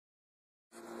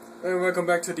And welcome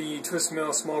back to the Twist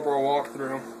Mill Small Brawl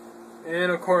walkthrough.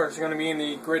 And of course, you're going to be in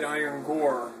the Gridiron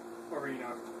Gore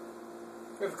arena.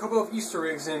 We have a couple of Easter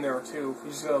eggs in there too.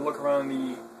 You just gotta look around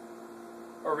the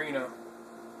arena.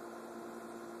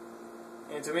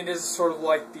 And to me, this is sort of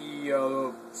like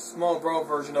the Small Brawl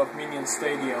version of Minion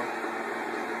Stadium.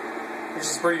 Which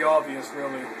is pretty obvious,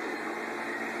 really.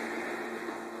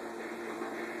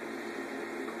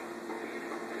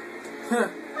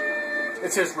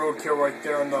 It says Roadkill right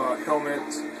there on the helmet.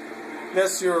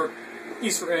 That's your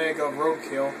Easter egg of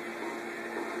Roadkill.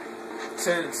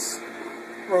 Since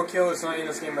Roadkill is not in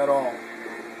this game at all.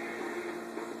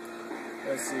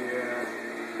 Let's see here.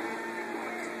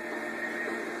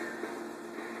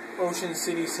 Ocean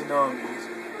City Tsunamis.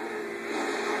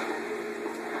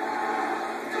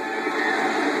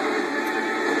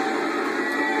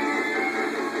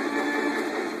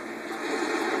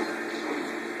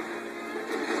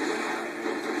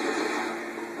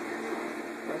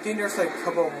 I think there's like a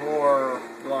couple more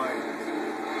lines.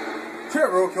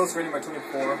 Roadkill's rating by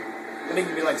 24. I think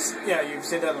you'd be like, yeah, you've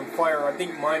set that on fire. I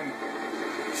think mine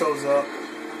shows up.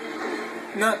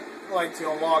 Not like to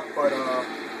unlock, but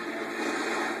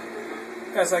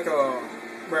as like a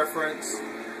reference.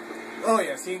 Oh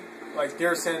yeah, see, like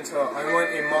Dear Santa, I went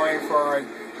in mine for like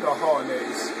the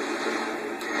holidays.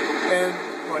 And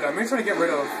but I'm trying to get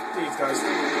rid of these guys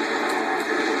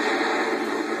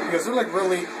because they're like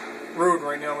really rude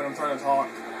right now when I'm trying to talk.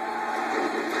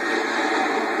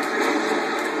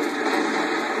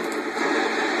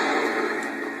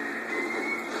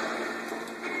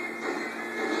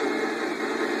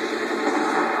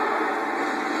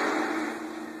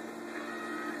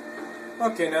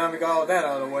 Okay, now we got all that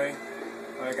out of the way.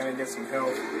 I gotta get some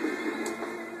help.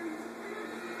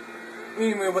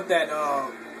 Anyway, what that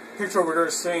picture over there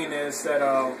is saying is that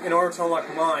in order to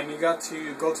unlock mine, you got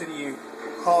to go to the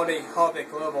Holiday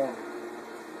Havoc level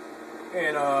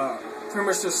and pretty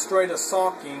much destroy the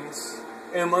stockings,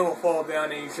 and mine will fall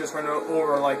down and you just run it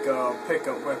over like a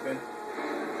pickup weapon.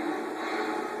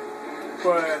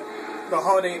 But the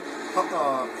Holiday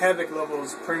Havoc level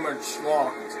is pretty much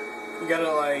locked. You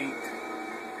gotta like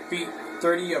beat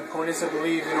 30 opponents, I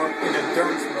believe, in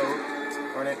endurance mode,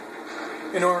 right?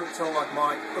 In order to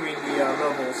unlock the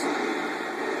levels.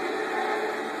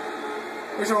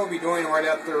 Which I will be doing right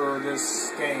after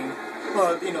this game.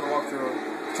 Well, the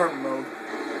walkthrough tournament mode.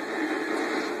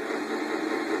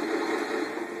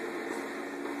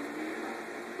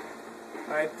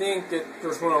 I think that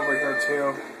there's one over here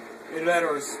too. Either that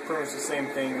or it's pretty much the same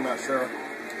thing, I'm not sure.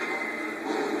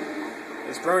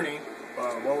 It's burning,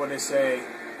 but what would they say?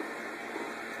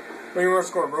 Winning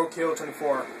score, Roadkill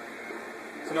 24.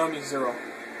 Tsunami 0.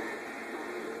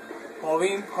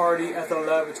 Halloween party at the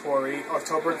laboratory,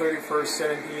 October 31st,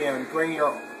 7 p.m. Bring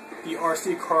the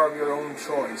RC car of your own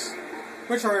choice.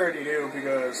 Which I already do,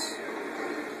 because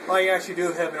I actually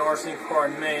do have an RC car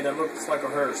in May that looks like a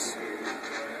hearse.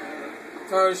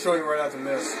 I'll show you right after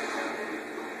this.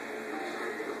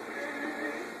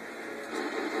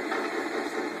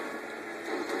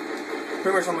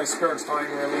 Pretty much on my spare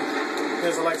time, really.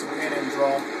 Because I like to paint and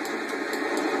draw.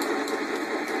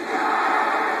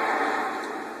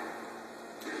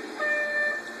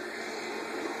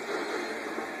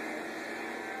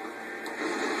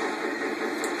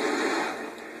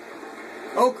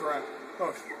 Oh crap.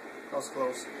 Oh, that was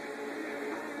close.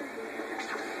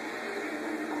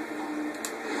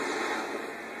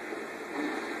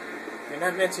 You're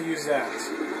not meant to use that.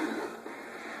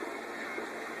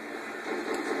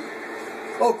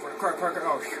 Oh crap,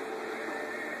 oh shit.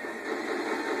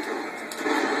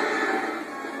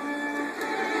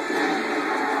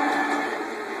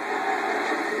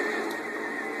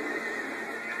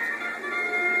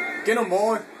 Get him,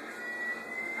 boy!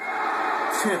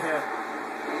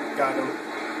 Got him.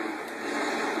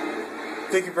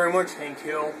 Thank you very much, Hank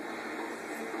Hill.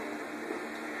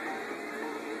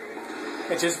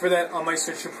 And just for that, I might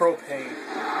switch to propane.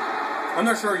 I'm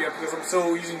not sure yet because I'm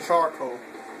still using charcoal.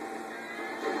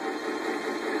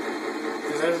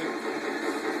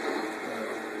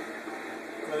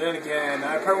 But then again,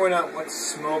 I probably would not want to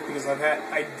smoke because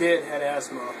I did have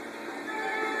asthma.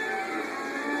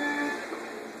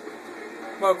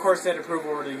 Well, of course, that improved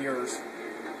over the years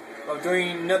of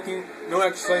doing nothing, no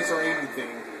exercise or anything.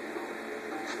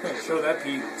 Show that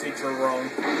teacher wrong.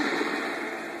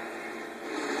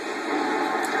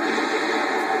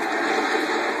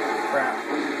 Crap.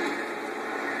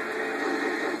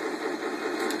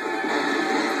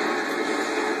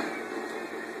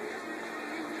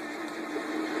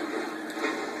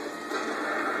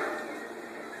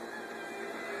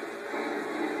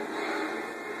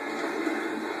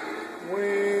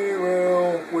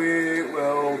 We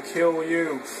kill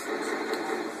you.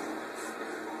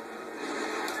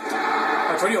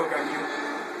 I told you I got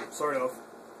you. Sort of.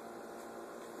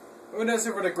 Well, that's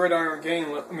it for the Gridiron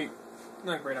game. I mean,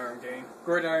 not Gridiron game.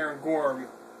 Gridiron Gore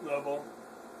level.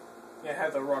 Yeah,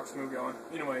 have the rocks movie on.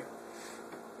 Anyway.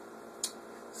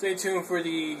 Stay tuned for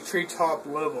the treetop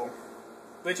level.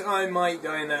 Which I might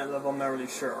die in that level, I'm not really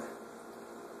sure.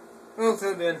 Well,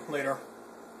 until then, later.